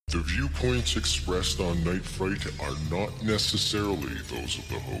The viewpoints expressed on Night Fright are not necessarily those of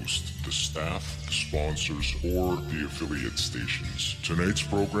the host, the staff, the sponsors, or the affiliate stations. Tonight's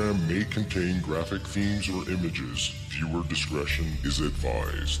program may contain graphic themes or images. Viewer discretion is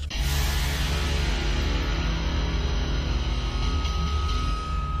advised.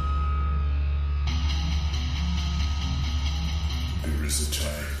 There is a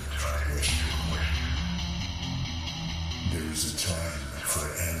time for question. There is a time for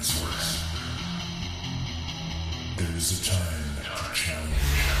answers. There is a time to challenge.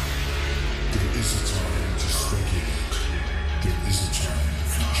 There is a time to speculate. There is a time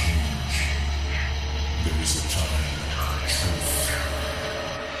for change. There is a time for truth.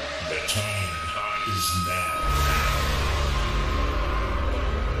 The time is now.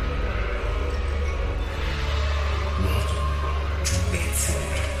 Welcome to Night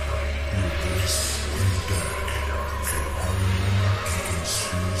Fright, your voice in the dark for paranormal and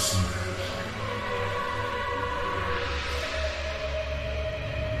conspiracy.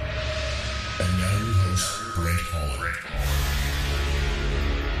 And now your host, Brent Holland.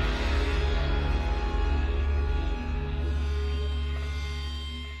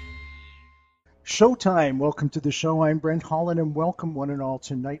 Showtime. Welcome to the show. I'm Brent Holland, and welcome one and all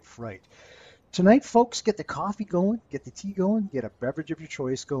to Night Fright. Tonight, folks, get the coffee going, get the tea going, get a beverage of your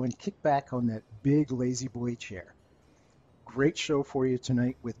choice going, kick back on that big lazy boy chair. Great show for you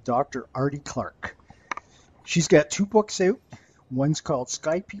tonight with Dr. Artie Clark. She's got 2 books out. One's called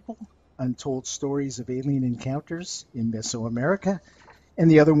Sky People, Untold Stories of Alien Encounters in Mesoamerica, and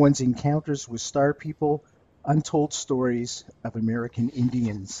the other one's Encounters with Star People, Untold Stories of American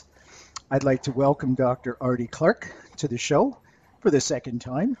Indians. I'd like to welcome Dr. Artie Clark to the show for the second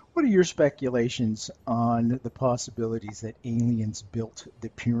time. What are your speculations on the possibilities that aliens built the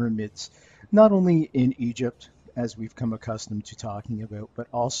pyramids, not only in Egypt, as we've come accustomed to talking about, but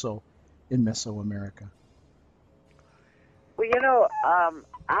also in Mesoamerica? Well,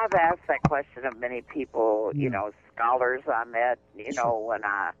 I've asked that question of many people, scholars I met, when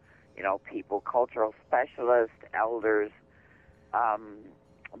I, people, cultural specialists, elders,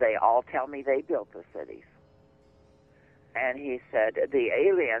 they all tell me they built the cities. And he said, the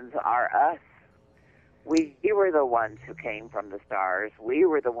aliens are us. We were the ones who came from the stars. We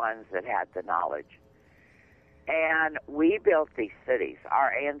were the ones that had the knowledge. And we built these cities.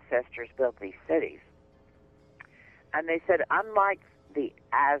 Our ancestors built these cities. And they said, unlike the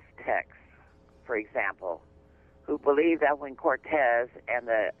Aztecs, for example, who believed that when Cortez and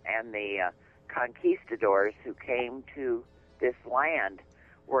the conquistadors who came to this land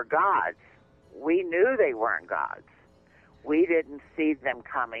were gods, we knew they weren't gods. We didn't see them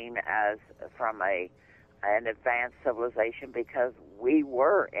coming as from an advanced civilization because we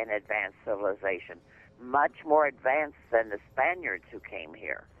were an advanced civilization, much more advanced than the Spaniards who came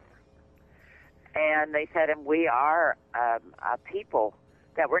here. And they said, and we are a people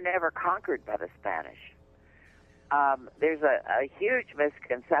that were never conquered by the Spanish. There's a huge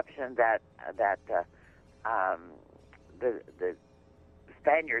misconception that the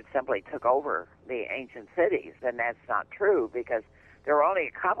Spaniards simply took over the ancient cities, and that's not true because there were only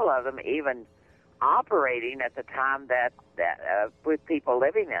a couple of them even operating at the time that with people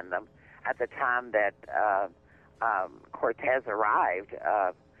living in them at the time that Cortez arrived.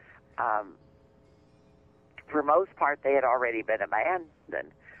 For most part, they had already been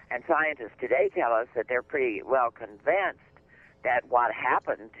abandoned, and scientists today tell us that they're pretty well convinced that what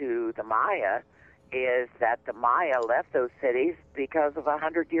happened to the Maya is that the Maya left those cities because of a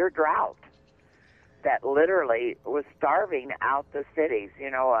 100-year drought that literally was starving out the cities.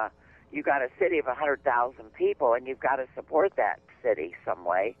 You got a city of 100,000 people, and you've got to support that city some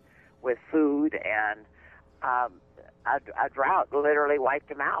way with food, and a drought literally wiped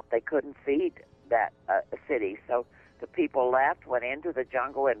them out. They couldn't feed that city, so the people left, went into the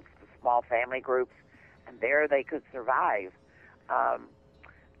jungle in small family groups, and there they could survive.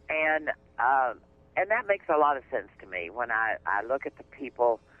 And that makes a lot of sense to me when I look at the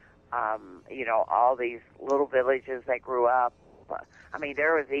people, all these little villages that grew up. I mean,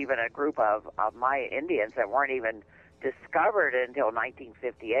 there was even a group of Maya Indians that weren't even discovered until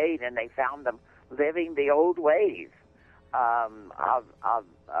 1958, and they found them living the old ways of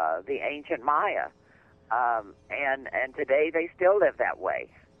the ancient Maya. And today they still live that way.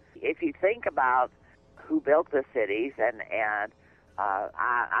 If you think about who built the cities, and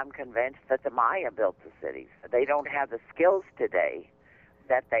I'm convinced that the Maya built the cities. They don't have the skills today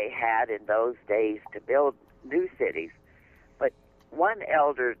that they had in those days to build new cities. But one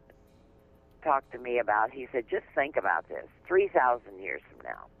elder talked to me about, he said, just think about this, 3,000 years from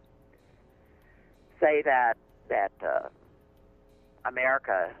now. Say that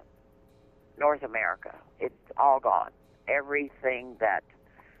America, North America. It's all gone. Everything that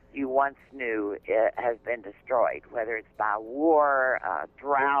you once knew has been destroyed, whether it's by war,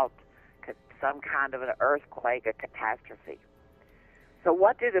 drought, some kind of an earthquake, a catastrophe. So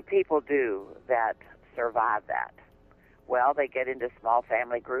what do the people do that survive that? Well, they get into small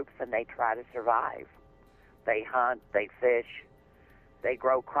family groups and they try to survive. They hunt, they fish, they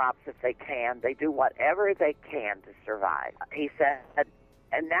grow crops if they can. They do whatever they can to survive. He said,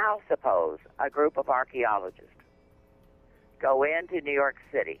 and now suppose a group of archaeologists go into New York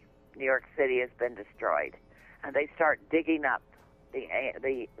City. New York City has been destroyed, and they start digging up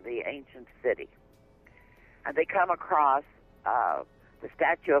the ancient city, and they come across the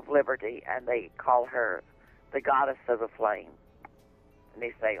Statue of Liberty, and they call her the goddess of the flame. And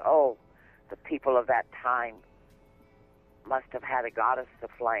they say, oh, the people of that time must have had a goddess of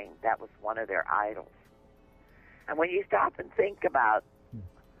the flame. That was one of their idols. And when you stop and think about,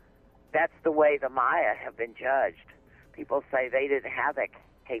 that's the way the Maya have been judged. People say they didn't have that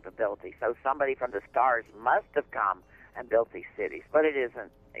capability, so somebody from the stars must have come and built these cities. But it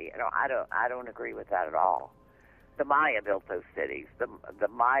isn't. I don't agree with that at all. The Maya built those cities. The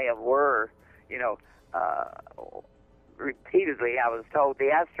Maya were, repeatedly I was told the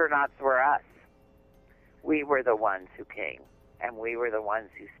astronauts were us. We were the ones who came, and we were the ones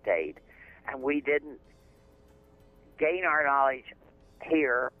who stayed. And we didn't gain our knowledge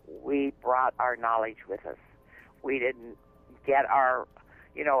here. We brought our knowledge with us. We didn't get our,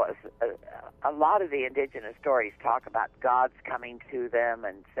 a lot of the indigenous stories talk about gods coming to them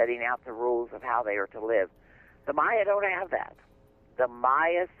and setting out the rules of how they are to live. The Maya don't have that. The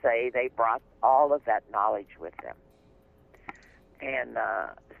Maya say they brought all of that knowledge with them. And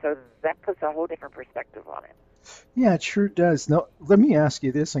so that puts a whole different perspective on it. Yeah, it sure does. Now, let me ask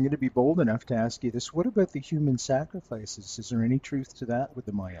you this. I'm going to be bold enough to ask you this. What about the human sacrifices? Is there any truth to that with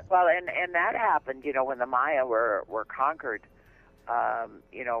the Maya? Well, and that happened, when the Maya were conquered, by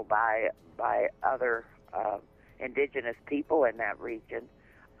other indigenous people in that region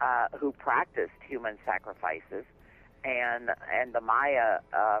who practiced human sacrifices, and the Maya,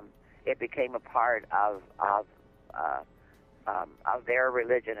 it became a part of their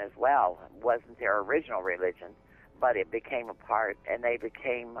religion as well. It wasn't their original religion, but it became a part, and they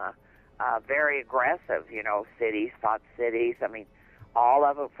became very aggressive. Cities fought cities. I mean, all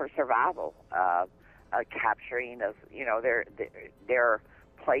of it for survival. Capturing of their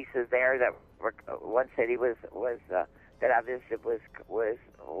places there that were, one city was that I visited was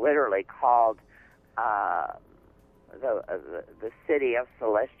literally called the city of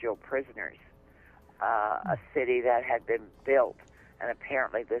celestial prisoners. A city that had been built, and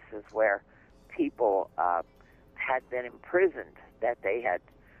apparently this is where people had been imprisoned, that they had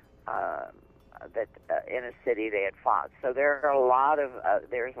in a city they had fought. So there's a lot of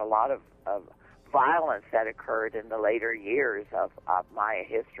violence that occurred in the later years of Maya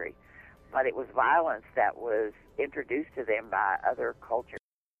history, but it was violence that was introduced to them by other cultures.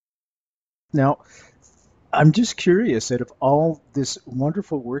 Now, I'm just curious, out of all this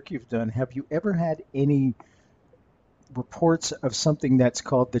wonderful work you've done, have you ever had any reports of something that's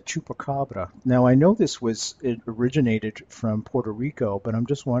called the chupacabra? Now, I know it originated from Puerto Rico, but I'm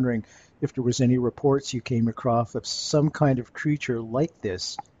just wondering if there was any reports you came across of some kind of creature like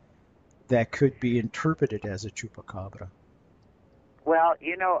this that could be interpreted as a chupacabra. Well,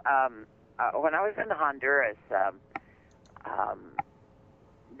 when I was in Honduras,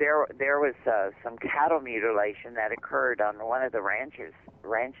 there was some cattle mutilation that occurred on one of the ranches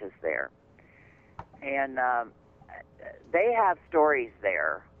there, and they have stories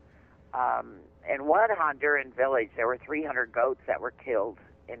there. In one Honduran village, there were 300 goats that were killed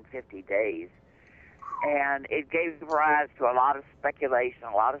in 50 days, and it gave rise to a lot of speculation,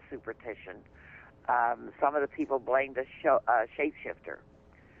 a lot of superstition. Some of the people blamed a shapeshifter.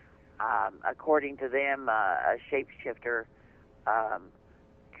 According to them, a shapeshifter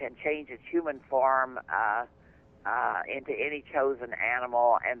can change its human form into any chosen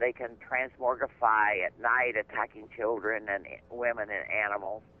animal, and they can transmogrify at night, attacking children and women and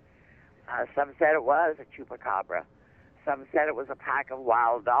animals. Some said it was a chupacabra. Some said it was a pack of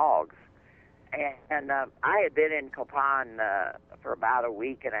wild dogs. And I had been in Copan for about a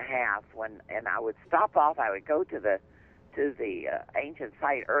week and a half, and I would stop off. I would go to the ancient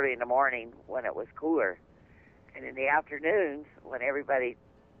site early in the morning when it was cooler, and in the afternoons when everybody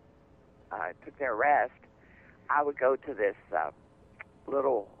took their rest, I would go to this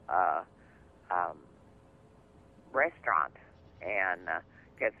little restaurant and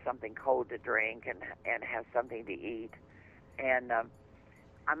get something cold to drink and have something to eat. And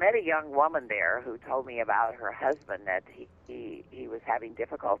I met a young woman there who told me about her husband, that he he was having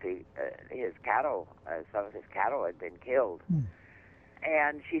difficulty. His cattle, some of his cattle had been killed.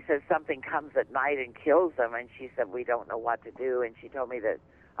 And she says something comes at night and kills them, and she said, we don't know what to do. And she told me that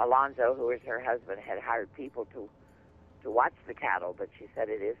Alonzo, who was her husband, had hired people to watch the cattle, but she said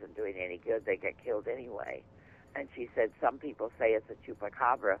it isn't doing any good. They get killed anyway. And she said some people say it's a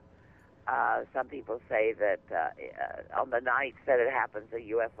chupacabra. Some people say that on the nights that it happens, a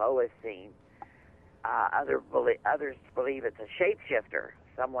UFO is seen. Others believe it's a shapeshifter,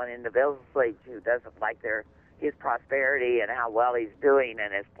 someone in the village who doesn't like his prosperity and how well he's doing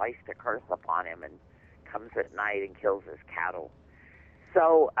and has placed a curse upon him and comes at night and kills his cattle.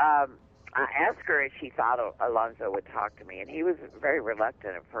 So I asked her if she thought Alonzo would talk to me, and he was very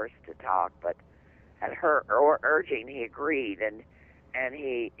reluctant at first to talk, but at her urging, he agreed, and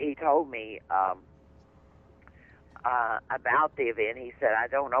he told me about the event. He said, I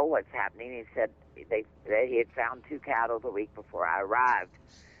don't know what's happening. He said he had found 2 cattle the week before I arrived,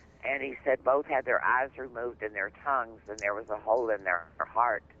 and he said both had their eyes removed and their tongues, and there was a hole in their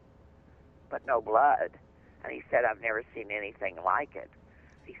heart, but no blood. And he said, I've never seen anything like it.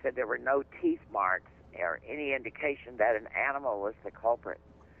 He said there were no teeth marks or any indication that an animal was the culprit.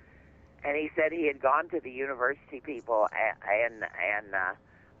 And he said he had gone to the university people, and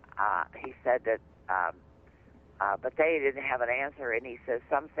he said that, but they didn't have an answer. And he says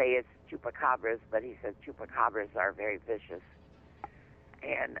some say it's chupacabras, but he says chupacabras are very vicious.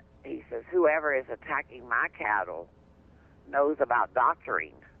 And he says whoever is attacking my cattle knows about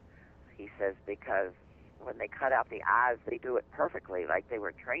doctoring. He says because when they cut out the eyes, they do it perfectly, like they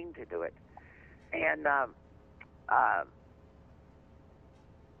were trained to do it. And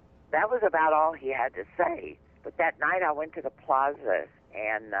that was about all he had to say. But that night I went to the plaza,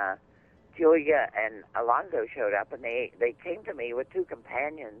 and Julia and Alonzo showed up, and they came to me with 2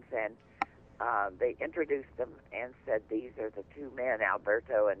 companions, and they introduced them and said, these are the 2 men,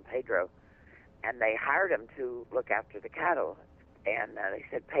 Alberto and Pedro, and they hired them to look after the cattle. And they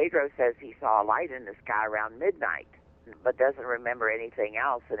said, Pedro says he saw a light in the sky around midnight, but doesn't remember anything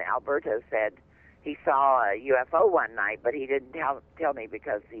else. And Alberto said he saw a UFO one night, but he didn't tell me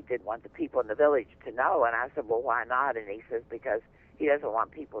because he didn't want the people in the village to know. And I said, well, why not? And he says, because he doesn't want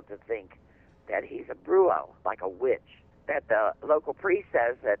people to think that he's a brujo, like a witch, that the local priest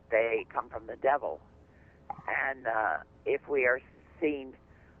says that they come from the devil. And if we are seen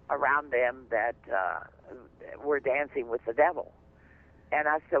around them, that we're dancing with the devil. And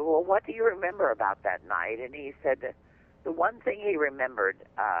I said, well, what do you remember about that night? And he said that the one thing he remembered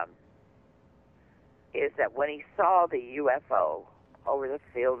is that when he saw the UFO over the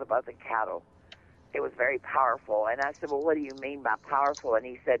field above the cattle, it was very powerful. And I said, well, what do you mean by powerful? And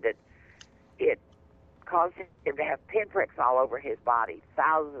he said that it caused him to have pinpricks all over his body,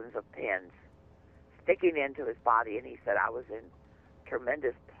 thousands of pins sticking into his body. And he said, I was in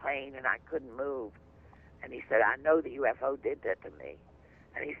tremendous pain and I couldn't move. And he said, I know the UFO did that to me.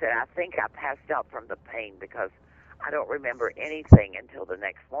 And he said, I think I passed out from the pain because I don't remember anything until the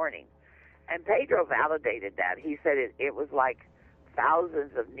next morning. And Pedro validated that. He said it was like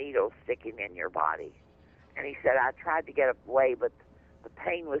thousands of needles sticking in your body. And he said, I tried to get away, but the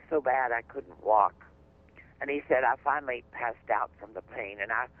pain was so bad I couldn't walk. And he said, I finally passed out from the pain.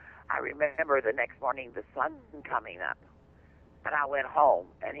 And I remember the next morning the sun coming up. And I went home.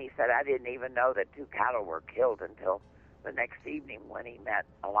 And he said, I didn't even know that 2 cattle were killed until the next evening when he met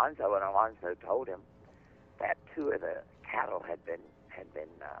Alonzo, and Alonzo told him that 2 of the cattle had been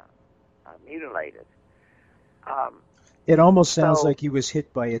mutilated. It almost sounds like he was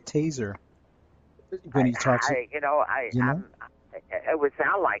hit by a taser when he talks. It would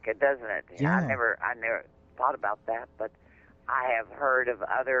sound like it, doesn't it? Yeah. I never thought about that, but I have heard of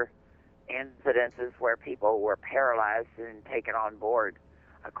other incidences where people were paralyzed and taken on board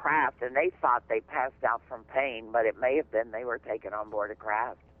a craft, and they thought they passed out from pain, but it may have been they were taken on board a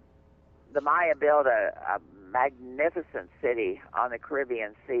craft. The Maya built a magnificent city on the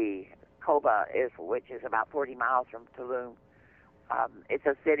Caribbean Sea. Coba which is about 40 miles from Tulum. It's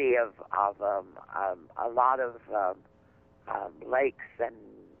a city of a lot of lakes and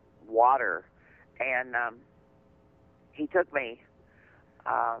water, and he took me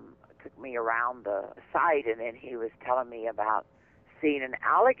around the site, and then he was telling me about seeing an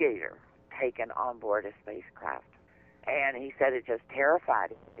alligator taken on board a spacecraft. And he said it just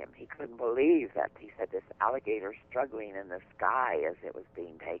terrified him. He couldn't believe that. He said this alligator struggling in the sky as it was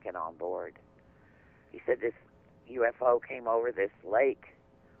being taken on board. He said this UFO came over this lake.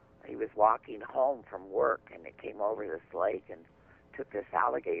 He was walking home from work, and it came over this lake and took this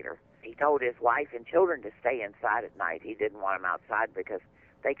alligator. He told his wife and children to stay inside at night. He didn't want them outside because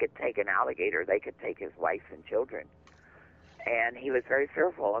they could take an alligator. They could take his wife and children. and he was very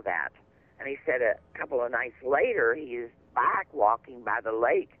fearful of that. And he said a couple of nights later, he is back walking by the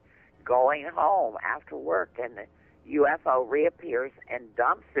lake, going home after work, and the UFO reappears and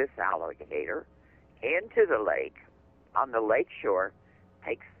dumps this alligator into the lake on the lake shore,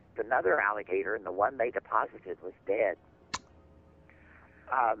 takes another alligator, and the one they deposited was dead.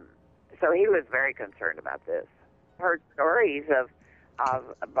 So he was very concerned about this. Heard stories of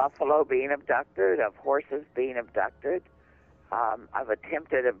buffalo being abducted, of horses being abducted, of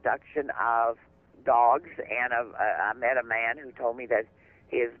attempted abduction of dogs, and I met a man who told me that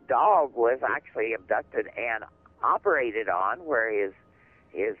his dog was actually abducted and operated on, where his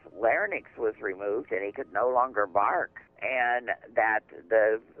larynx was removed and he could no longer bark, and that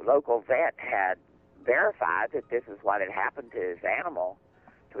the local vet had verified that this is what had happened to his animal,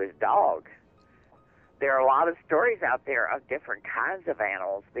 to his dog. There are a lot of stories out there of different kinds of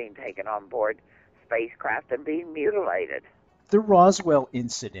animals being taken on board spacecraft and being mutilated. The Roswell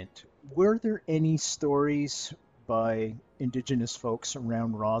incident, were there any stories by indigenous folks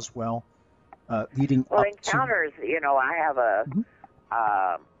around Roswell leading up encounters, to... I have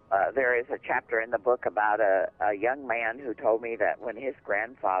there is a chapter in the book about a young man who told me that when his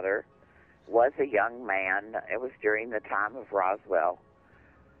grandfather was a young man, it was during the time of Roswell,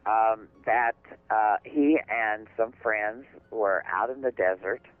 that he and some friends were out in the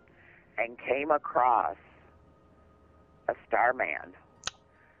desert and came across a starman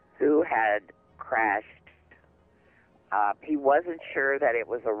who had crashed. He wasn't sure that it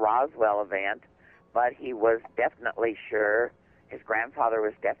was a Roswell event, but he was definitely sure, his grandfather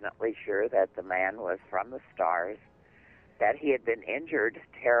was definitely sure that the man was from the stars, that he had been injured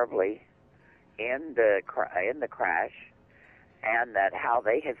terribly in the crash, and that how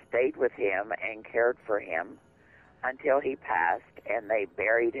they had stayed with him and cared for him until he passed, and they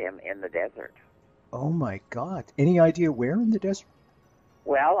buried him in the desert. Oh my God! Any idea where in the desert?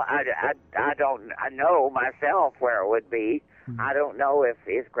 Well, I know myself where it would be. Mm-hmm. I don't know if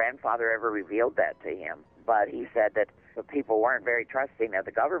his grandfather ever revealed that to him, but he said that the people weren't very trusting of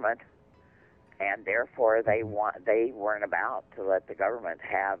the government, and therefore they weren't about to let the government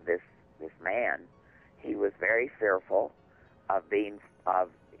have this man. He was very fearful of being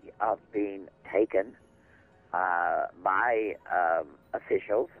taken by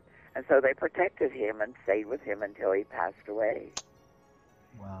officials, and so they protected him and stayed with him until he passed away.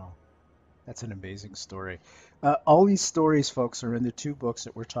 Wow, that's an amazing story. All these stories, folks, are in the two books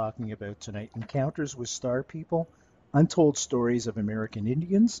that we're talking about tonight: Encounters with Star People, Untold Stories of American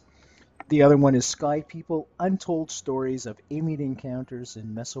Indians. The other one is Sky People, Untold Stories of Alien Encounters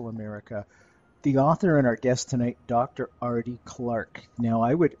in Mesoamerica. The author and our guest tonight, Dr. Artie Clark. Now,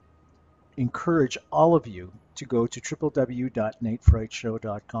 I would encourage all of you to go to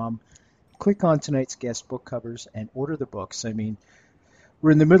www.nightfrightshow.com, click on tonight's guest book covers, and order the books. I mean,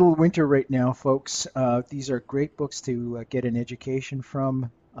 we're in the middle of winter right now, folks. These are great books to get an education from.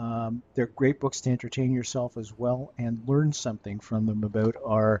 They're great books to entertain yourself as well and learn something from them about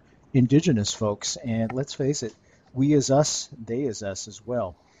our indigenous folks. And let's face it, we as us, they as us as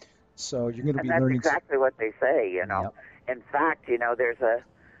well. So you're going to be learning. That's exactly what they say, Yep. In fact, there's a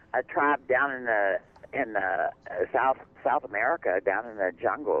tribe down in the South America, down in the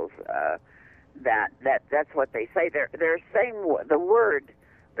jungles, that's what they say. They're saying the word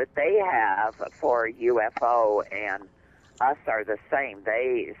that they have for UFO and us are the same.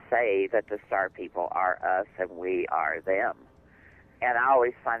 They say that the Star People are us and we are them. And I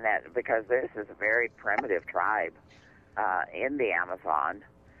always find that, because this is a very primitive tribe in the Amazon,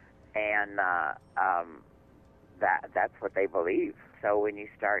 and that's what they believe. So when you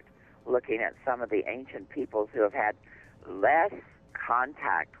start looking at some of the ancient peoples who have had less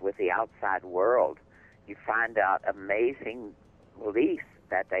contact with the outside world, you find out amazing beliefs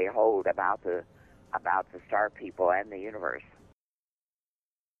that they hold about the Star People and the universe.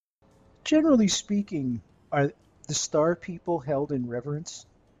 Generally speaking, are the Star People held in reverence?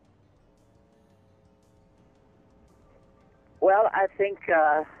 Well, I think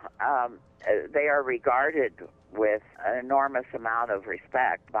they are regarded with an enormous amount of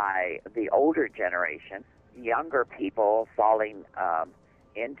respect by the older generation. Younger people falling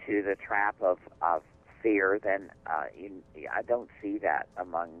into the trap of fear, then I don't see that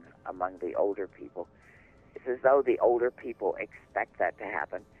among the older people. It's as though the older people expect that to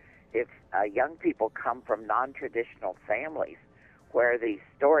happen. If young people come from non-traditional families where the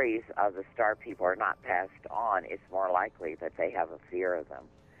stories of the Star People are not passed on, it's more likely that they have a fear of them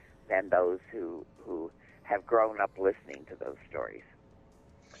than those who have grown up listening to those stories.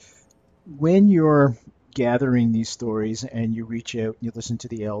 When you're gathering these stories and you reach out, you listen to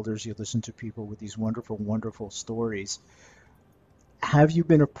the elders, you listen to people with these wonderful, wonderful stories, Have you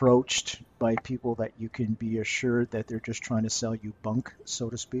been approached by people that you can be assured that they're just trying to sell you bunk, so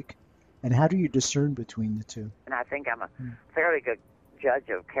to speak? And how do you discern between the two? And I think I'm a fairly good judge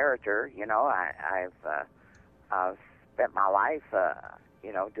of character. You know, I've spent my life,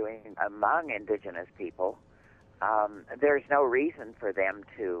 doing among indigenous people. There's no reason for them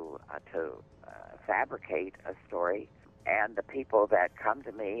to fabricate a story, and the people that come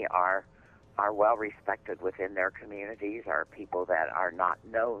to me are well respected within their communities, are people that are not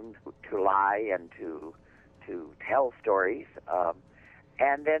known to lie and to tell stories.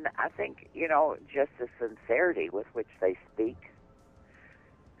 And then I think, just the sincerity with which they speak,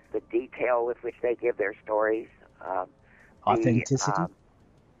 the detail with which they give their stories, Authenticity?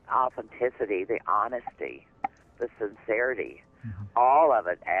 Authenticity, the honesty, the sincerity, all of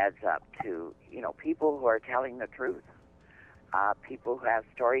it adds up to, people who are telling the truth. People who have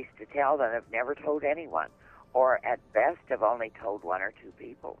stories to tell that have never told anyone, or at best have only told one or two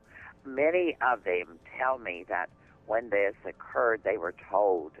people. Many of them tell me that when this occurred, they were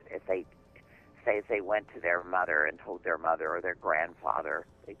told, if they went to their mother and told their mother or their grandfather,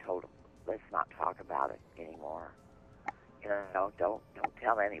 they told them, let's not talk about it anymore. Don't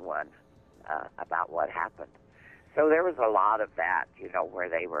tell anyone about what happened. So there was a lot of that, where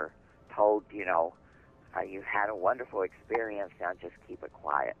they were told, you've had a wonderful experience, now just keep it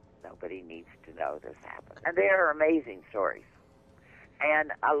quiet. Nobody needs to know this happened. And they are amazing stories.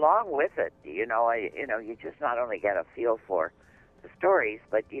 And along with it, you just not only get a feel for the stories,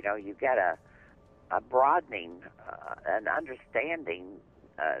 but, you get a broadening, an understanding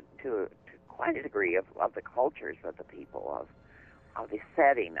to quite a degree of the cultures of the people, of the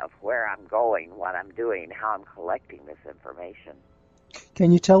setting of where I'm going, what I'm doing, how I'm collecting this information.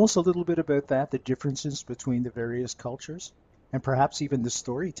 Can you tell us a little bit about that, the differences between the various cultures, and perhaps even the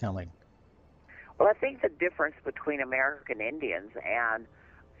storytelling? Well, I think the difference between American Indians and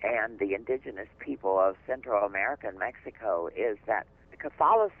the indigenous people of Central America and Mexico is that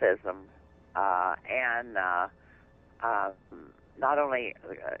Catholicism and not only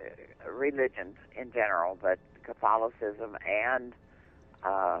religion in general, but Catholicism and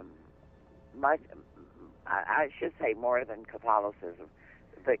I should say more than Catholicism,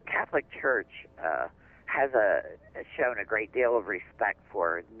 the Catholic Church has shown a great deal of respect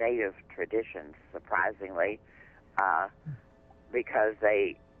for native traditions, surprisingly, because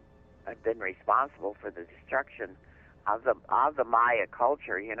they have been responsible for the destruction of the Maya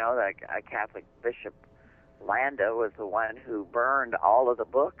culture. The Catholic Bishop Landa was the one who burned all of the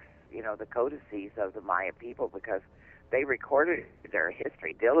books, the codices of the Maya people, because they recorded their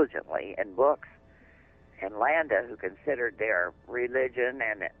history diligently in books. And Landa, who considered their religion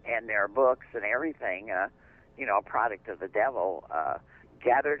and their books and everything, a product of the devil,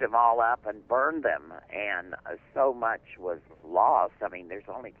 gathered them all up and burned them. And so much was lost. I mean, there's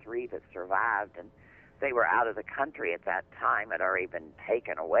only 3 that survived, and they were out of the country at that time, had already been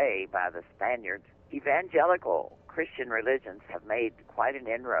taken away by the Spaniards. Evangelical Christian religions have made quite an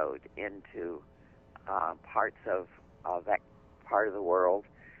inroad into parts of that part of the world.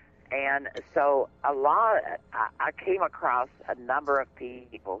 And so I came across a number of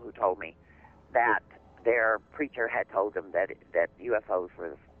people who told me that their preacher had told them that UFOs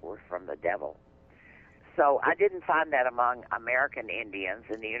were from the devil. So I didn't find that among American Indians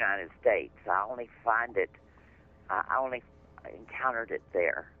in the United States. I only encountered it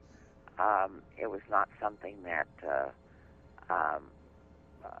there. It was not something that,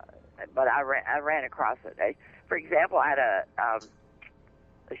 but I ran across it. For example, I had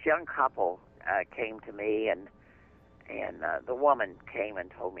this young couple came to me, and the woman came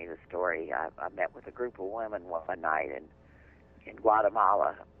and told me the story. I met with a group of women one night in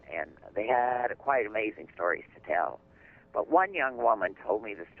Guatemala, and they had quite amazing stories to tell. But one young woman told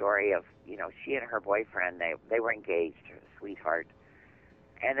me the story of, she and her boyfriend, they were engaged, her sweetheart,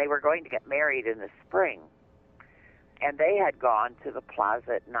 and they were going to get married in the spring. And they had gone to the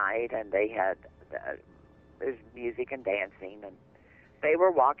plaza at night, and they had, there's music and dancing, and they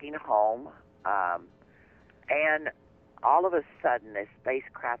were walking home, and all of a sudden this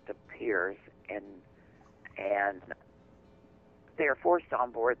spacecraft appears, and they're forced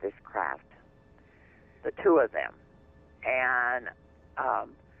on board this craft, the 2 of them. And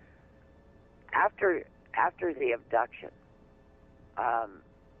after the abduction,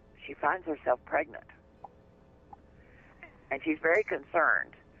 she finds herself pregnant. And she's very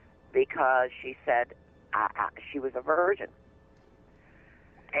concerned because she said she was a virgin.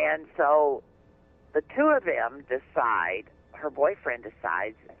 And so the 2 of them decide, her boyfriend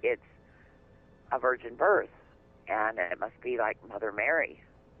decides it's a virgin birth, and it must be like Mother Mary.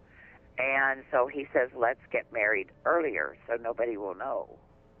 And so he says, let's get married earlier so nobody will know.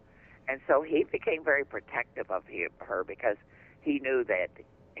 And so he became very protective of her because he knew that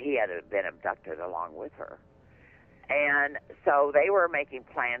he had been abducted along with her. And so they were making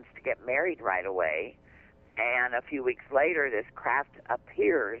plans to get married right away. And a few weeks later, this craft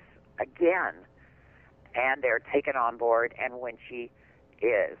appears again, and they're taken on board. And when she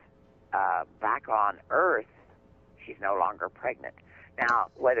is back on Earth, she's no longer pregnant. Now,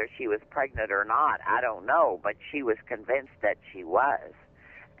 whether she was pregnant or not, I don't know, but she was convinced that she was.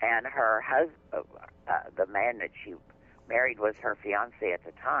 And her husband, the man that she married was her fiancé at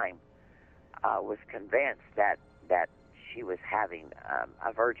the time, was convinced that she was having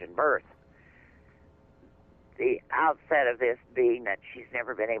a virgin birth. The outset of this being that she's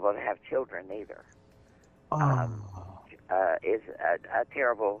never been able to have children either, is a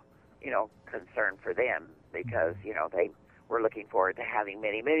terrible, concern for them because, they were looking forward to having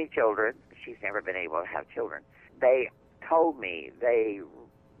many, many children. She's never been able to have children. They told me they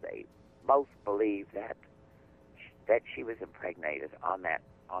both believe that she was impregnated on that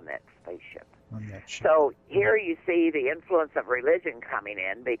spaceship. So here you see the influence of religion coming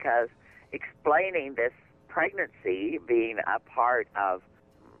in, because explaining this pregnancy being a part of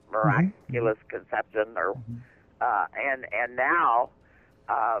miraculous conception, or and now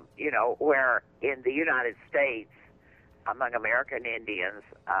where in the United States among American Indians,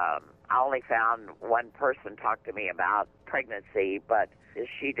 I only found one person talk to me about pregnancy, but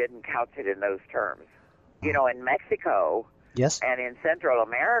she didn't couch it in those terms. In Mexico, yes, and in Central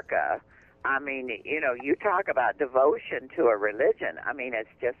America, I mean, you talk about devotion to a religion. I mean, it's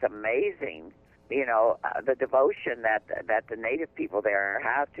just amazing, the devotion that the native people there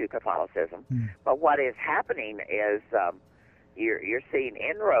have to Catholicism. But what is happening is you're seeing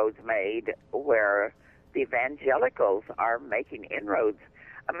inroads made where the evangelicals are making inroads.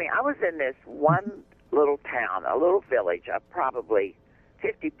 I mean, I was in this one little town, a little village of probably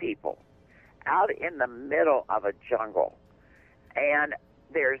 50 people, out in the middle of a jungle. And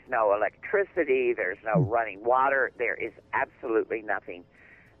there's no electricity, there's no running water, there is absolutely nothing.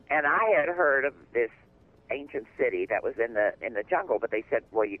 And I had heard of this ancient city that was in the jungle, but they said,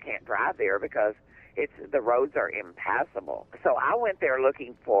 well, you can't drive there because the roads are impassable. So I went there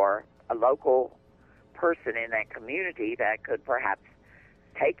looking for a local person in that community that could perhaps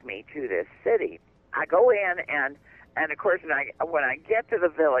take me to this city. I go in, and of course, when I get to the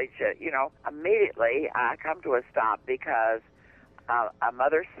village, immediately I come to a stop because a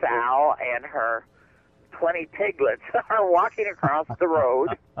mother sow and her 20 piglets are walking across the road,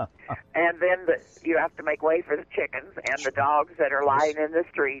 and then you have to make way for the chickens and the dogs that are lying in the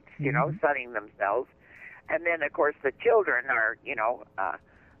streets, sunning themselves. And then, of course, the children are,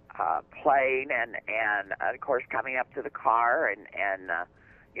 playing and of course, coming up to the car, and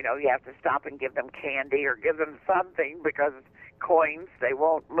you have to stop and give them candy or give them something because coins, they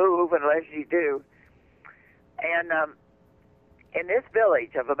won't move unless you do. And in this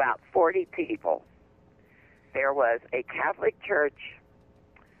village of about 40 people, there was a Catholic church,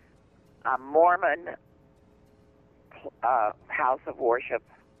 a Mormon house of worship,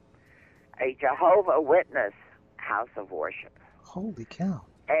 a Jehovah's Witness house of worship. Holy cow.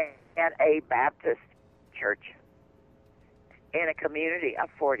 And a Baptist church in a community of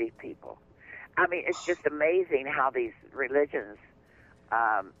 40 people. I mean, it's just amazing how these religions,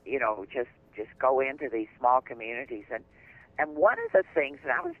 just go into these small communities. And one of the things,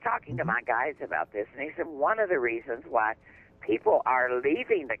 and I was talking to my guides about this, and he said one of the reasons why people are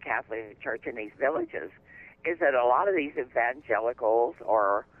leaving the Catholic Church in these villages is that a lot of these evangelicals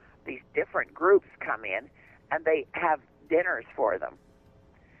or these different groups come in and they have dinners for them.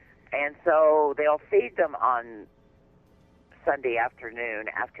 And so they'll feed them on Sunday afternoon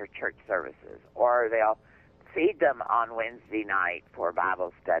after church services, or they'll feed them on Wednesday night for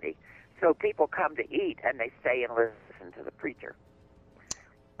Bible study. So people come to eat and they stay and listen to the preacher.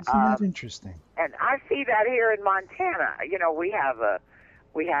 Isn't that interesting? And I see that here in Montana. We have a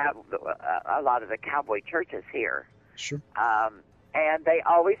lot of the cowboy churches here. Sure. And they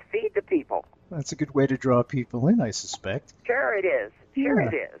always feed the people. That's a good way to draw people in, I suspect. Sure it is. Sure Yeah.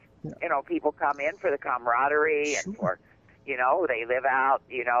 it is. Yeah. People come in for the camaraderie and for, they live out,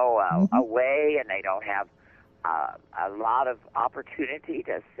 away, and they don't have a lot of opportunity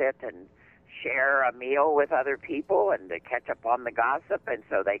to sit and share a meal with other people and to catch up on the gossip, and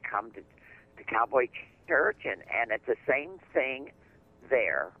so they come to Cowboy Church, and it's the same thing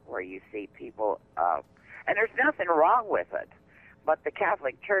there where you see people, and there's nothing wrong with it, but the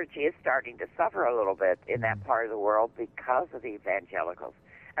Catholic Church is starting to suffer a little bit in that part of the world because of the evangelicals.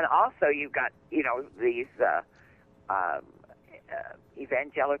 And also you've got, these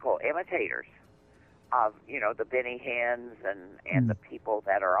evangelical imitators of, the Benny Hinns and the people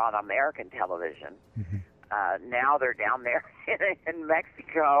that are on American television. Now they're down there in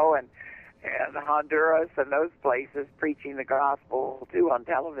Mexico and Honduras and those places preaching the gospel too on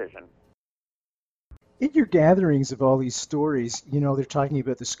television. In your gatherings of all these stories, they're talking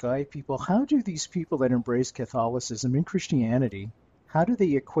about the sky people. How do these people that embrace Catholicism and Christianity, how do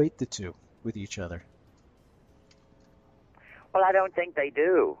they equate the two with each other? Well, I don't think they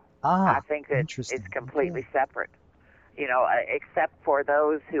do. I think that it's completely separate, except for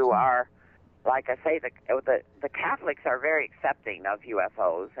those who are, like I say, the Catholics are very accepting of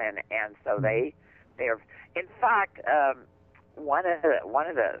UFOs, and so they're. In fact, one of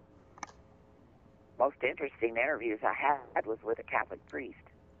the most interesting interviews I had was with a Catholic priest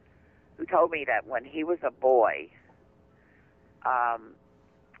who told me that when he was a boy,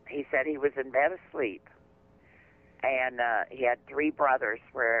 he said he was in bed asleep, and he had three brothers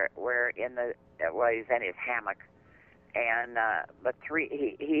where he's in his hammock, and but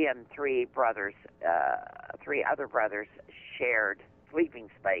he and three other brothers shared sleeping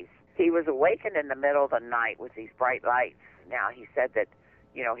space. He was awakened in the middle of the night with these bright lights. Now he said that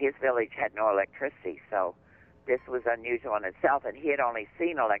his village had no electricity, so this was unusual in itself, and he had only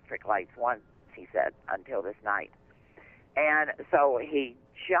seen electric lights once, he said, until this night. And so he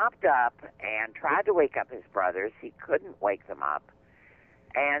jumped up and tried to wake up his brothers. He couldn't wake them up.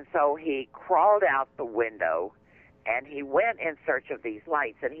 And so he crawled out the window, and he went in search of these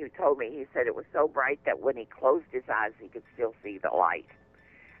lights. And he told me, he said it was so bright that when he closed his eyes, he could still see the light.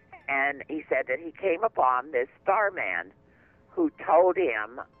 And he said that he came upon this starman who told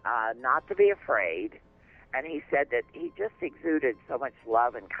him not to be afraid. And he said that he just exuded so much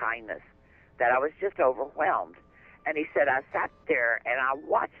love and kindness that I was just overwhelmed. And he said, I sat there and I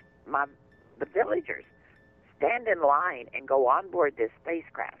watched the villagers stand in line and go on board this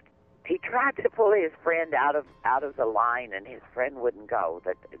spacecraft. He tried to pull his friend out of the line, and his friend wouldn't go,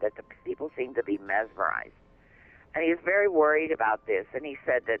 that the people seemed to be mesmerized. And he was very worried about this, and he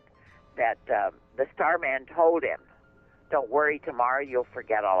said that the starman told him, don't worry, tomorrow you'll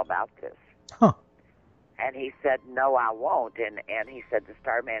forget all about this. Huh. And he said, no, I won't. And he said the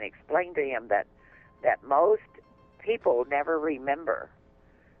starman explained to him that most people never remember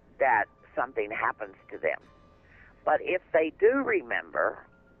that something happens to them. But if they do remember,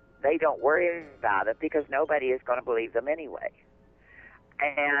 they don't worry about it because nobody is going to believe them anyway.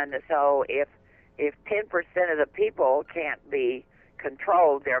 And so if 10% of the people can't be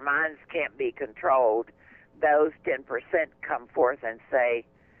controlled, their minds can't be controlled, those 10% come forth and say,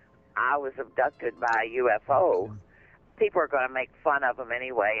 I was abducted by a UFO, people are going to make fun of them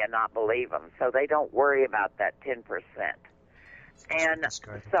anyway and not believe them. So they don't worry about that 10%. And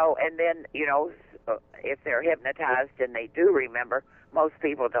so, and then, if they're hypnotized and they do remember, most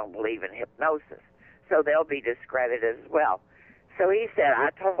people don't believe in hypnosis. So they'll be discredited as well. So he said, I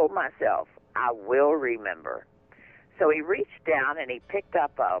told myself, I will remember. So he reached down and he picked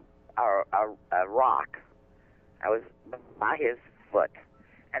up a rock. I was by his foot.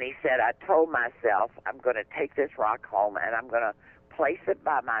 And he said, I told myself, I'm going to take this rock home and I'm going to place it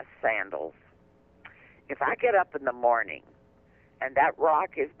by my sandals. If I get up in the morning and that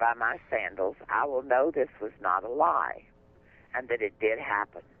rock is by my sandals, I will know this was not a lie and that it did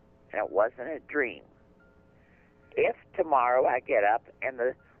happen and it wasn't a dream. If tomorrow I get up and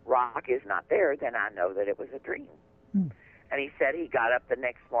the rock is not there, then I know that it was a dream. And he said he got up the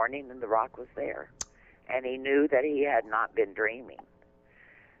next morning and the rock was there. And he knew that he had not been dreaming.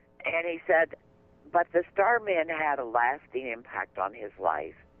 And he said, but the starman had a lasting impact on his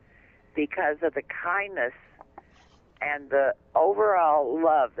life because of the kindness and the overall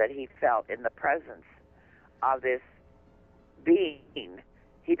love that he felt in the presence of this being.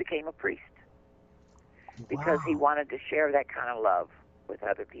 He became a priest because he wanted to share that kind of love with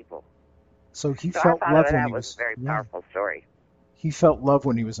other people. So he felt love when he was a very powerful story. He felt love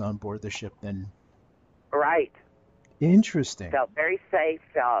when he was on board the ship then. Right. Interesting. Felt very safe,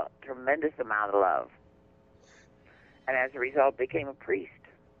 felt a tremendous amount of love. And as a result, became a priest.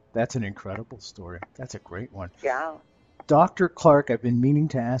 That's an incredible story. That's a great one. Yeah. Dr. Clark, I've been meaning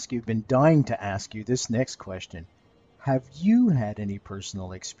to ask you, been dying to ask you this next question. Have you had any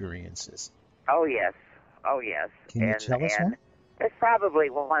personal experiences? Oh, yes. Oh, yes. Can you tell us one? It's probably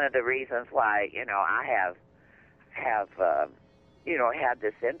one of the reasons why, I have had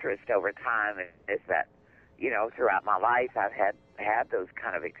this interest over time is that, throughout my life I've had those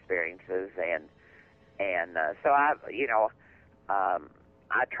kind of experiences, and so I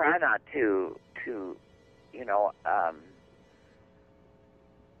try not to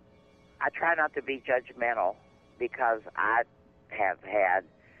I try not to be judgmental because I have had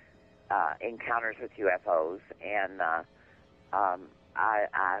encounters with UFOs, and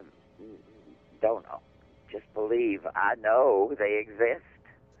I don't just believe. I know they exist,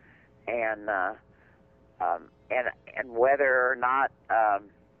 and whether or not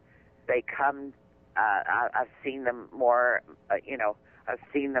they come, I've seen them more. I've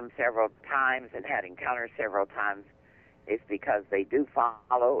seen them several times and had encounters several times. It's because they do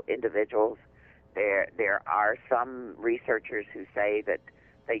follow individuals. There are some researchers who say that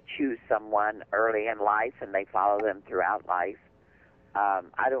they choose someone early in life and they follow them throughout life.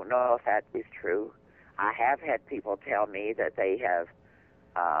 I don't know if that is true. I have had people tell me that they have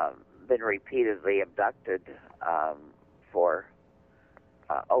been repeatedly abducted for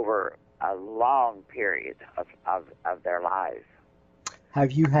over a long period of their lives.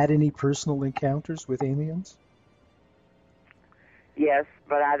 Have you had any personal encounters with aliens? Yes,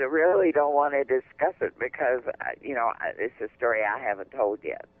 but I really don't want to discuss it because, it's a story I haven't told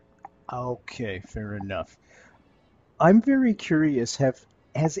yet. Okay, fair enough. I'm very curious,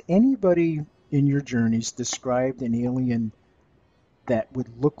 has anybody in your journeys described an alien that would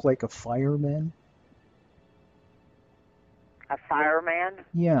look like a fireman? A fireman?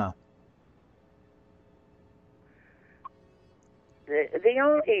 Yeah. The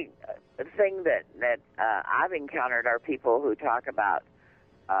only thing that I've encountered are people who talk about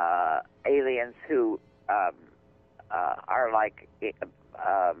aliens who are like,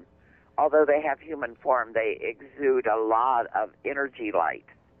 although they have human form, they exude a lot of energy light,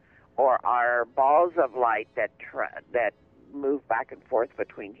 or are balls of light that move back and forth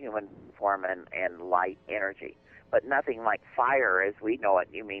between human form and light energy, but nothing like fire as we know it.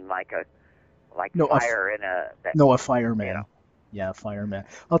 You mean like No, fire in a... No, a fireman. You know. Yeah, fireman.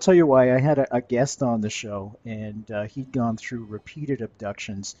 I'll tell you why. I had a guest on the show, and he'd gone through repeated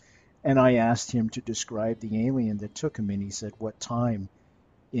abductions, and I asked him to describe the alien that took him, and he said, "What time?"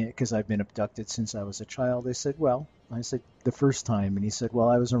 Because I've been abducted since I was a child. I said, the first time, and he said, well,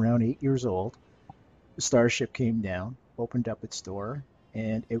 I was around 8 years old. The starship came down, opened up its door,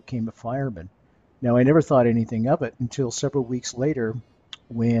 and out came a fireman. Now, I never thought anything of it until several weeks later,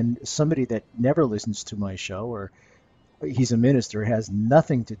 when somebody that never listens to my show, or he's a minister, has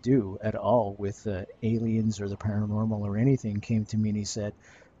nothing to do at all with aliens or the paranormal or anything, came to me and he said,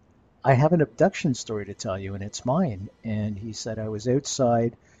 I have an abduction story to tell you, and it's mine. And he said, I was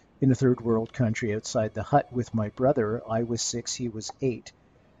outside in a third world country, outside the hut with my brother. I was 6, he was 8.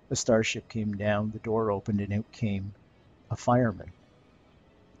 The starship came down, the door opened, and out came a fireman.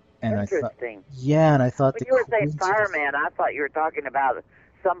 And Interesting. I thought when you were saying fireman, I thought you were talking about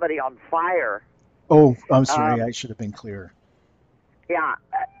somebody on fire. Oh, I'm sorry, I should have been clearer. Yeah,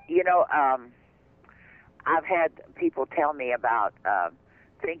 I've had people tell me about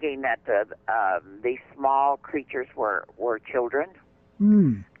thinking that these small creatures were children,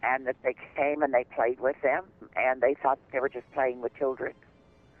 and that they came and they played with them, and they thought they were just playing with children.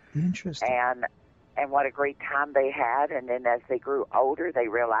 Interesting. And what a great time they had, and then as they grew older, they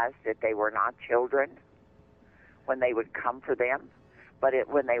realized that they were not children when they would come for them, but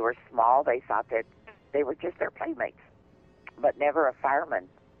when they were small, they thought that they were just their playmates, but never a fireman.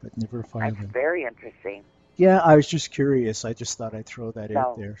 That's very interesting. Yeah, I was just curious. I just thought I'd throw that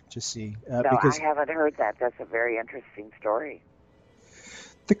out there to see. Because I haven't heard that. That's a very interesting story.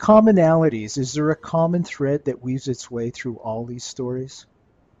 The commonalities, is there a common thread that weaves its way through all these stories?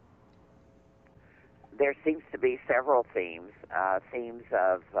 There seems to be several themes. Themes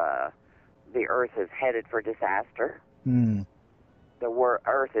of the Earth is headed for disaster. The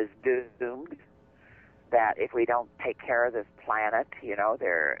Earth is doomed. That if we don't take care of this planet,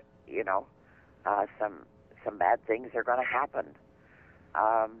 some bad things are going to happen.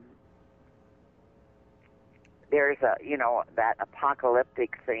 There's that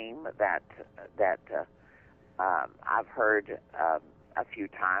apocalyptic theme that I've heard a few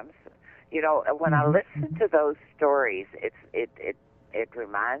times. When I listen to those stories, it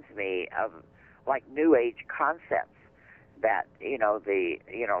reminds me of like New Age concepts. That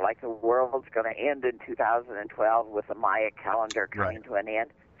like the world's going to end in 2012 with the Maya calendar coming to an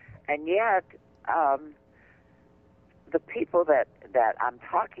end, and yet the people that I'm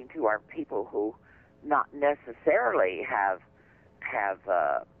talking to are people who not necessarily have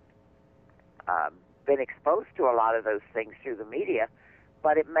been exposed to a lot of those things through the media,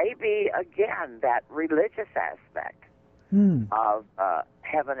 but it may be again that religious aspect of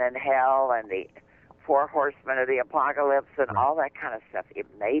heaven and hell and the 4 horsemen of the apocalypse and all that kind of stuff. It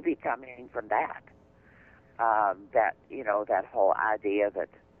may be coming from that. That whole idea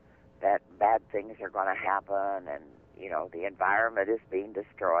that bad things are going to happen, and the environment is being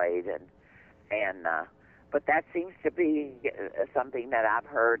destroyed, and But that seems to be something that I've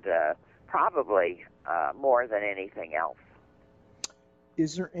heard probably more than anything else.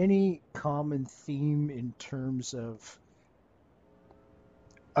 Is there any common theme in terms of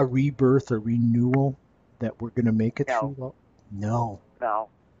a rebirth or renewal that we're going to make it No. through? Well, no. No.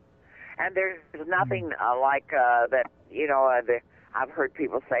 And there's nothing like that, I've heard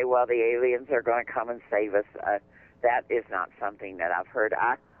people say, well, the aliens are going to come and save us. That is not something that I've heard.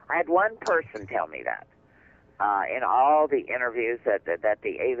 I had one person tell me that in all the interviews that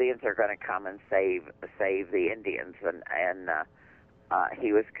the aliens are going to come and save the Indians, and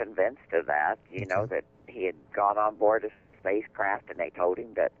he was convinced of that, that he had gone on board a spacecraft, and they told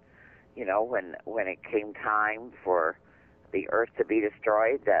him that, when it came time for the Earth to be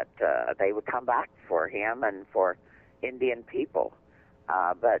destroyed, that they would come back for him and for Indian people.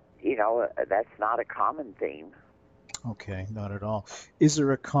 But, that's not a common theme. Okay, not at all. Is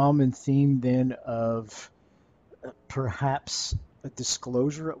there a common theme then of perhaps a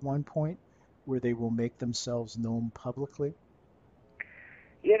disclosure at one point where they will make themselves known publicly?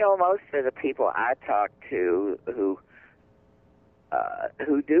 Most of the people I talk to who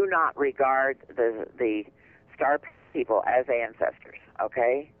do not regard the star people as ancestors,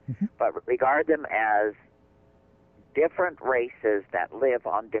 okay, but regard them as different races that live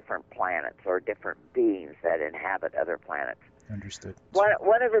on different planets or different beings that inhabit other planets. Understood.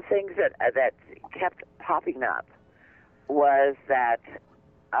 One of the things that kept popping up was that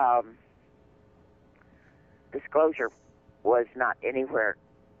disclosure was not anywhere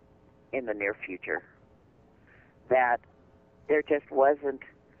in the near future, that there just wasn't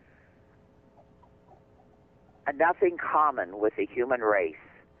enough in common with the human race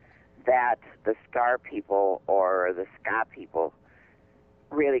that the star people or the sky people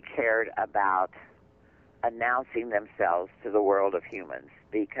really cared about announcing themselves to the world of humans,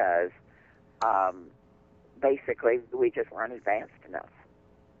 because basically we just weren't advanced enough.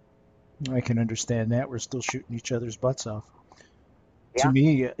 I can understand that. We're still shooting each other's butts off. Yeah. To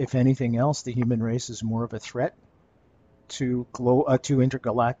me, if anything else, the human race is more of a threat to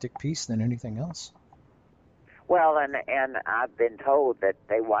intergalactic peace than anything else. Well, and I've been told that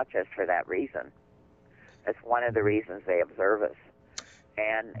they watch us for that reason. That's one of the reasons they observe us.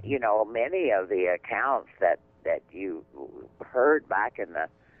 And, many of the accounts that you heard back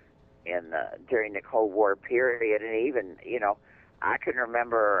during the Cold War period, and even, I can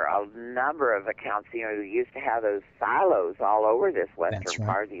remember a number of accounts, you used to have those silos all over this western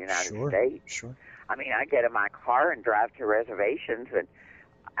part of the United States. Sure. I mean, I get in my car and drive to reservations, and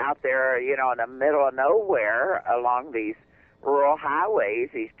out there, in the middle of nowhere along these rural highways,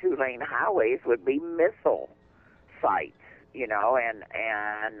 these 2-lane highways, would be missile sites,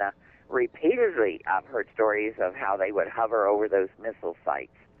 and repeatedly I've heard stories of how they would hover over those missile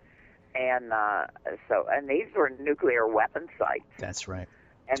sites. And and these were nuclear weapon sites. That's right.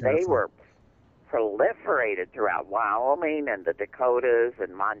 And Terrifying. they were proliferated throughout Wyoming and the Dakotas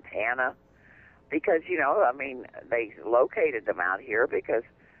and Montana, because, they located them out here because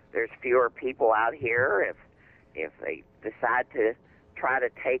there's fewer people out here. If they decide to try to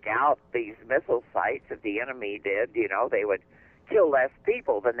take out these missile sites, if the enemy did, they would kill less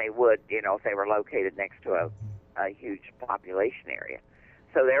people than they would, if they were located next to a huge population area.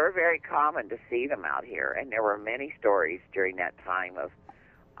 So they were very common to see them out here, and there were many stories during that time of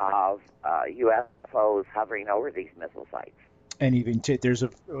UFOs hovering over these missile sites. And even there's a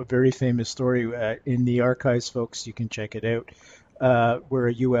very famous story in the archives, folks. You can check it out, where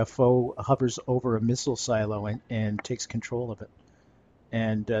a UFO hovers over a missile silo and takes control of it.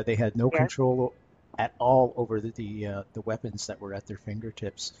 And they had no control at all over the weapons that were at their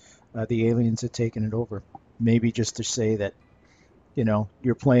fingertips. The aliens had taken it over. Maybe just to say that,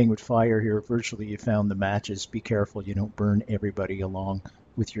 you're playing with fire here. Virtually, you found the matches. Be careful you don't burn everybody along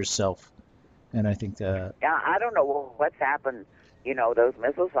with yourself. And I think yeah, I don't know what's happened. Those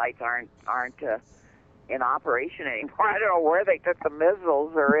missile sites aren't in operation anymore. I don't know where they took the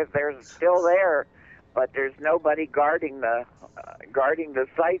missiles or if they're still there, but there's nobody guarding the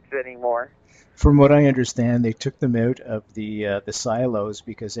sites anymore. From what I understand, they took them out of the silos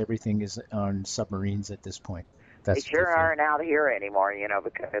because everything is on submarines at this point. They sure aren't out here anymore,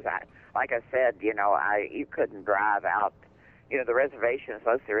 because like I said, you couldn't drive out. The reservations,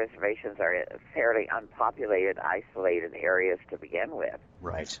 most of the reservations are fairly unpopulated, isolated areas to begin with.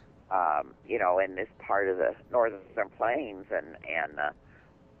 Right. In this part of the northern plains, and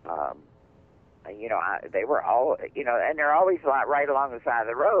they were all, and they're always right along the side of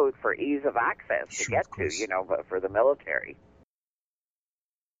the road for ease of access to get to, but for the military.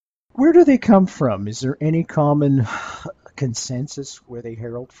 Where do they come from? Is there any common consensus where they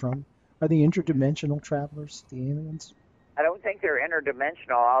herald from? Are they interdimensional travelers, the aliens? I don't think they're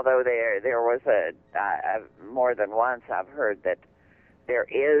interdimensional, although there was more than once I've heard that there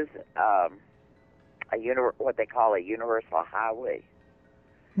is what they call a universal highway.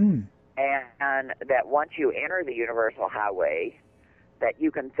 Hmm. And that once you enter the universal highway, that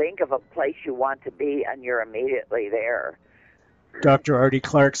you can think of a place you want to be and you're immediately there. Dr. Artie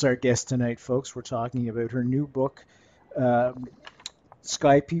Clark's our guest tonight, folks. We're talking about her new book,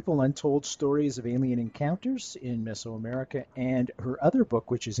 Sky People, Untold Stories of Alien Encounters in Mesoamerica, and her other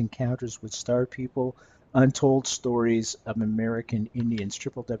book, which is Encounters with Star People, Untold Stories of American Indians,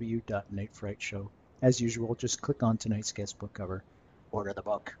 www.nightfrightshow. As usual, just click on tonight's guest book cover, order the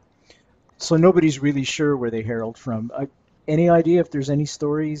book. So nobody's really sure where they herald from. Any idea if there's any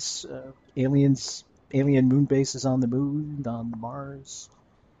stories, alien moon bases on the moon, on Mars?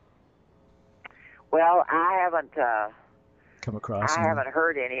 Well, I haven't come across. I haven't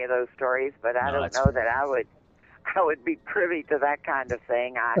heard any of those stories, but I don't know that I would be privy to that kind of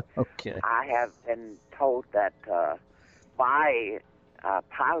thing. Okay. I have been told that by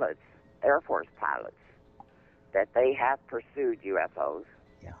pilots, Air Force pilots, that they have pursued UFOs.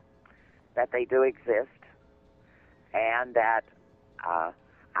 Yeah. That they do exist, and that I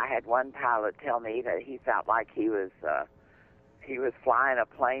had one pilot tell me that he felt like he was flying a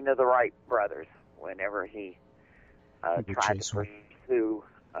plane of the Wright brothers whenever he tried to pursue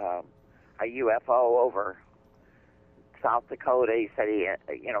a UFO over South Dakota. He said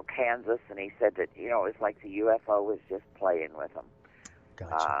Kansas, and he said that it was like the UFO was just playing with him.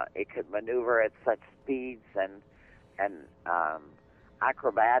 Gotcha. It could maneuver at such speeds and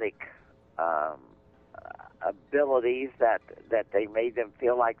acrobatic abilities that they made them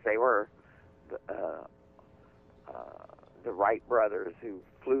feel like they were the Wright brothers who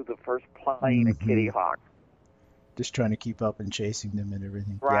flew the first plane at Kitty Hawk. Just trying to keep up and chasing them and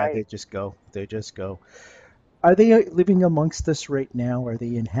everything. Right. Yeah, they just go. Are they living amongst us right now? Are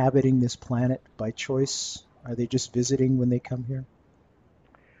they inhabiting this planet by choice? Are they just visiting when they come here?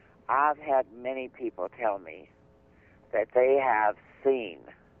 I've had many people tell me that they have seen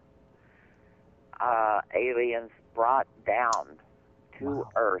aliens brought down to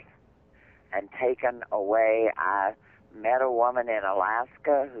Earth and taken away. I met a woman in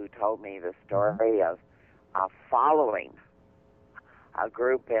Alaska who told me the story of following a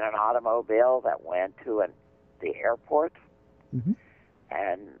group in an automobile that went to the airport,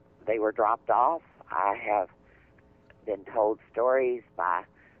 and they were dropped off. I have been told stories by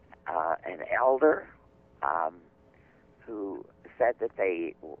an elder who said that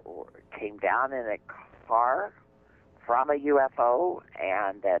they came down in a car from a UFO,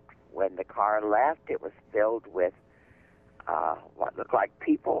 and that when the car left, it was filled with what looked like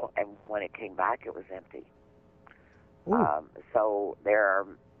people, and when it came back, it was empty. So there are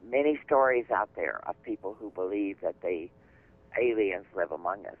many stories out there of people who believe that aliens live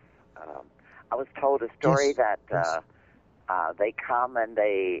among us. I was told a story that they come and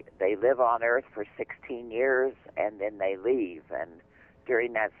they live on Earth for 16 years and then they leave. And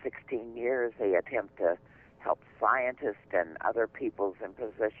during that 16 years, they attempt to help scientists and other peoples in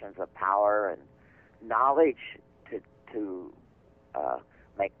positions of power and knowledge to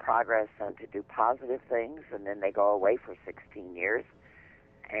make progress and to do positive things. And then they go away for 16 years.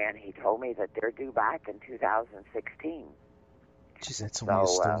 And he told me that they're due back in 2016. Geez, that's only a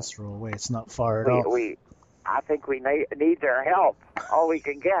stone's throw away. It's not far at all. I think we need their help, all we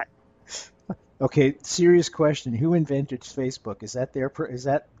can get. Okay, serious question. Who invented Facebook? Is that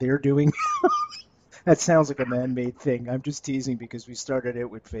their doing? That sounds like a man-made thing. I'm just teasing because we started out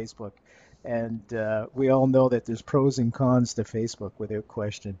with Facebook. And we all know that there's pros and cons to Facebook without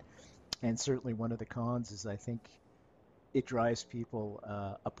question. And certainly one of the cons is I think it drives people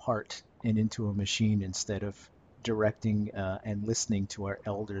apart and into a machine instead of directing and listening to our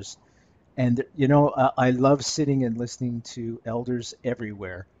elders. And, I love sitting and listening to elders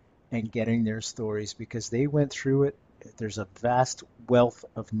everywhere and getting their stories because they went through it. There's a vast wealth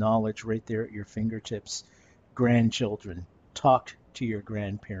of knowledge right there at your fingertips. Grandchildren, talk to your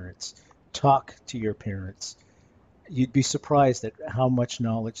grandparents, talk to your parents. You'd be surprised at how much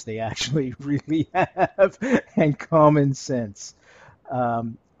knowledge they actually really have and common sense.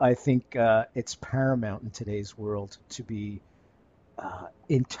 I think it's paramount in today's world to be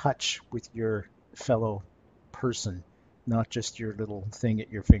in touch with your fellow person, not just your little thing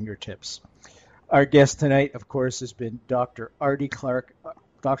at your fingertips. Our guest tonight, of course, has been Dr. Artie Clark.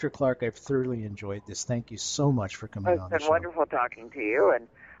 Dr. Clark, I've thoroughly enjoyed this. Thank you so much for coming on the show. It's been wonderful talking to you, and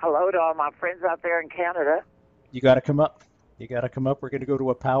hello to all my friends out there in Canada. You got to come up. You got to come up. We're going to go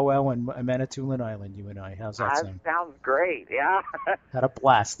to a powwow on Manitoulin Island, you and I. How's that sound? Sounds great, yeah. Had a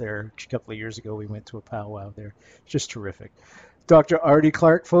blast there a couple of years ago. We went to a powwow there. Just terrific. Dr. Artie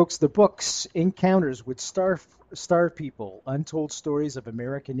Clark, folks, the books, Encounters with Star People, Untold Stories of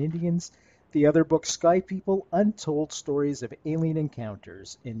American Indians. The other book, Sky People, Untold Stories of Alien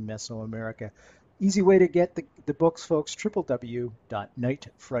Encounters in Mesoamerica. Easy way to get the books, folks,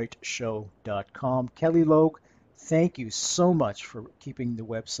 www.nightfrightshow.com. Kelly Logue, thank you so much for keeping the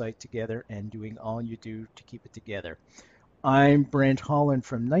website together and doing all you do to keep it together. I'm Brent Holland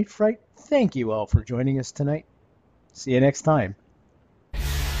from Night Fright. Thank you all for joining us tonight. See you next time.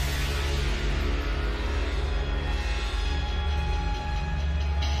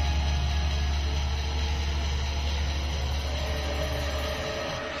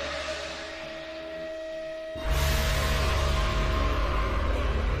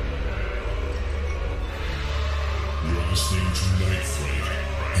 Listening to Night Fright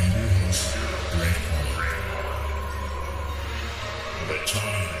and your host, Brent Holland. The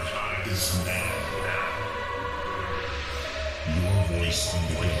time is now. Your voice in the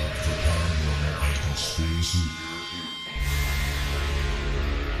dark for paranormal and conspiracy.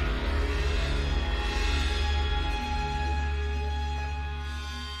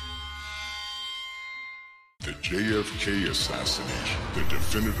 The JFK Assassination, the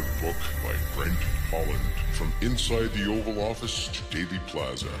definitive book by Brent Holland. From inside the Oval Office to Davy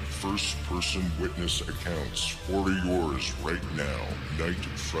Plaza, first-person witness accounts. Order yours right now.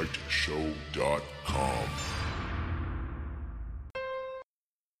 NightFrightShow.com.